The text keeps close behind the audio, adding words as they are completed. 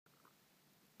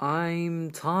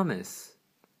I'm Thomas.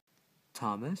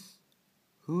 Thomas?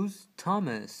 Who's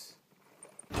Thomas?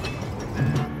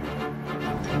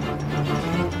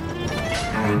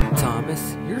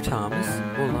 Thomas? You're Thomas?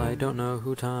 Well, I don't know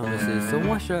who Thomas is, so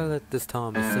why should I let this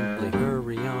Thomas simply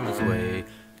hurry on his way?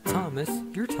 Thomas?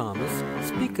 You're Thomas?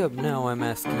 Speak up now, I'm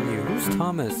asking you. Who's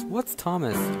Thomas? What's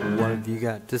Thomas? What have you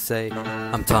got to say?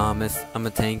 I'm Thomas, I'm a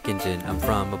tank engine. I'm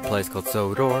from a place called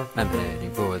Sodor. I'm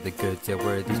heading for the goods, yeah,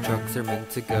 where these trucks are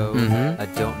meant to go. I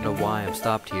don't know why I'm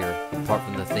stopped here, apart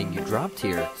from the thing you dropped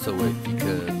here. So if you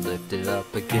could lift it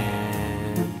up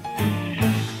again.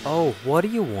 Oh, what do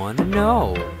you want to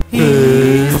know?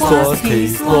 He's lost,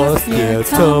 yeah,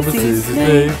 Thomas is his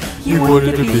name. He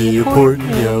wanted to be important,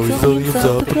 now he's on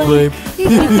himself to blame.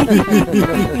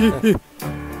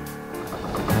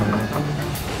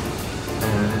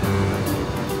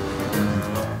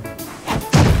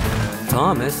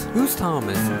 Thomas? Who's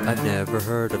Thomas? I've never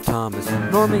heard of Thomas.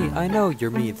 Nor me, I know you're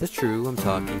me, that's true, I'm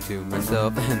talking to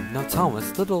myself. Now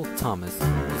Thomas, little Thomas,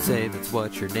 you say that's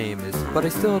what your name is, but I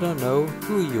still don't know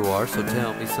who you are, so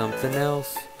tell me something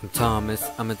else. I'm Thomas,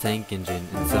 I'm a tank engine,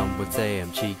 and some would say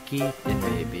I'm cheeky, and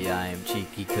maybe I am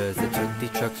cheeky cause I took these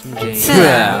trucks from Jane.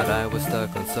 But I was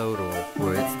stuck on Sodor,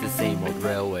 where it's the same old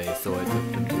railway, so I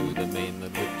took them to the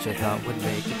mainland, which I thought would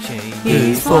make a change.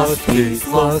 He's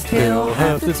lost, he'll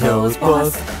have to tell his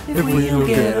boss. If we don't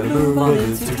get a move on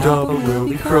this, your top will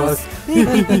be crossed.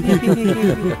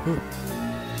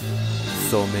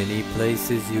 So many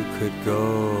places you could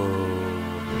go,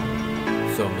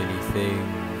 so many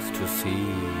things to see,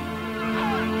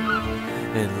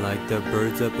 and like the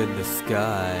birds up in the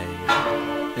sky,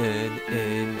 an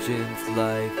engine's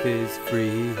life is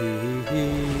free.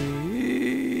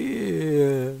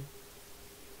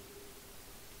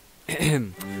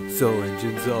 So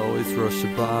engines always rush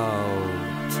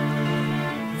about,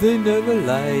 they never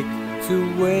like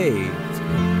to wait.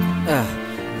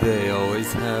 They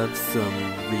always have some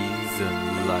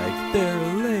reason, like they're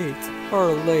late,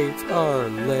 are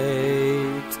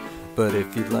late. But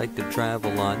if you'd like to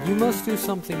travel on, you must do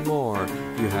something more.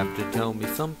 You have to tell me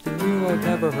something new I've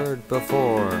never heard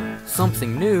before.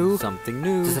 Something new? Something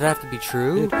new? Does it have to be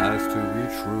true? It has to be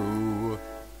true.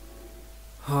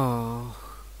 Oh.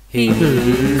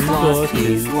 He's lost,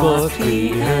 he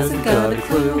hasn't got a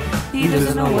clue. He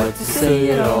doesn't know what to say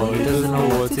at all, he doesn't know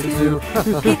what to do.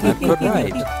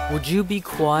 Right. Would you be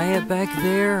quiet back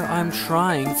there? I'm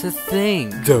trying to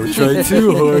think. Don't try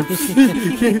too hard.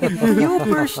 You'll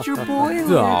burst your boiler.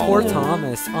 No. Poor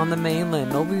Thomas, on the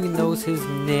mainland, nobody knows his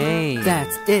name.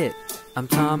 That's it. I'm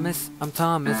Thomas,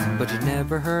 but you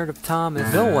never heard of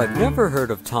Thomas. No, I've never heard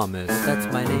of Thomas. That's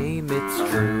my name, it's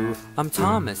true. I'm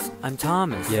Thomas.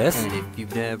 Yes? And if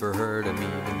you've never heard of me,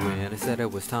 then when I said I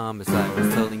was Thomas, I was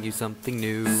telling you something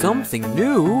new. Something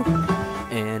new?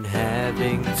 And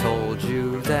having told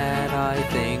you that, I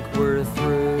think we're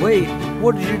through. Wait,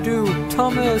 what did you do?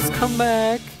 Thomas, come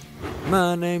back!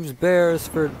 My name's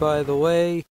Beresford, by the way.